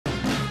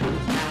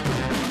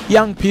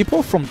Young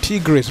people from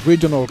Tigray's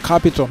regional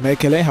capital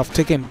Mekele have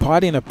taken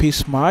part in a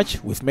peace march,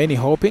 with many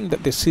hoping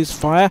that the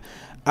ceasefire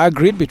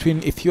agreed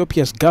between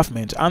Ethiopia's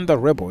government and the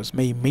rebels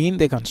may mean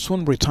they can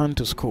soon return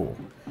to school.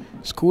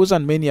 Schools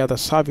and many other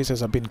services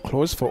have been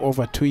closed for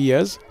over 2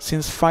 years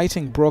since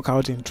fighting broke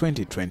out in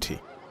 2020.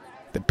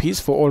 The Peace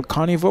for All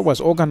Carnival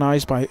was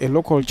organized by a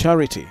local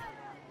charity.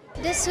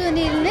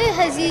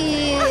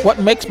 What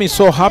makes me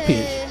so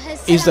happy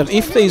is that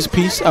if there is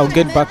peace, I'll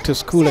get back to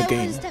school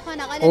again.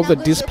 All the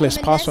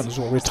displaced persons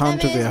will return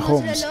to their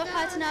homes.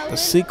 The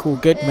sick will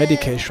get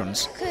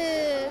medications.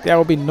 There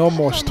will be no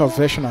more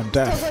starvation and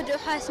death.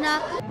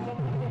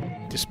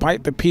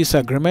 Despite the peace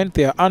agreement,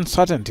 there are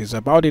uncertainties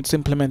about its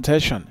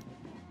implementation.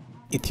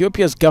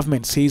 Ethiopia's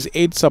government says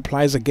aid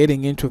supplies are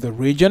getting into the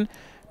region,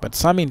 but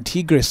some in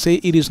Tigray say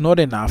it is not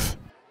enough.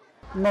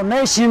 No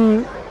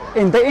nation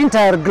in the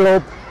entire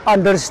globe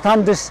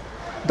understands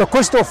the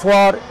cost of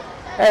war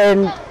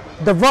and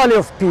the value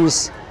of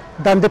peace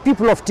than the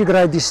people of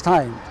Tigray this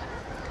time.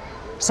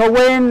 So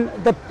when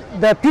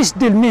the peace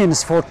deal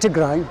means for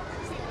Tigray,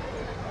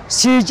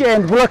 siege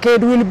and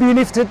blockade will be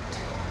lifted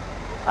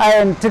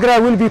and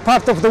Tigray will be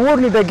part of the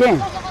world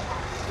again.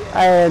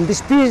 And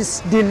this peace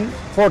deal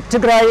for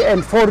Tigray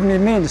and for me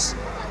means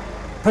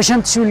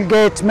patients will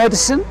get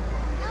medicine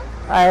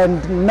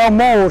and no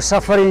more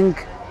suffering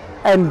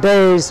and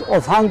days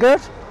of hunger.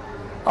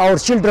 Our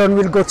children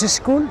will go to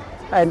school,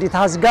 and it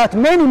has got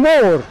many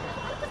more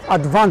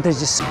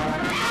advantages.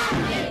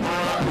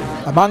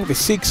 Among the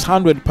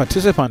 600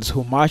 participants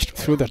who marched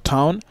through the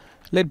town,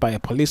 led by a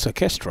police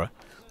orchestra,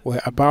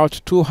 were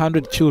about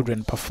 200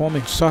 children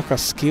performing soccer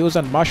skills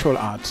and martial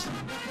arts.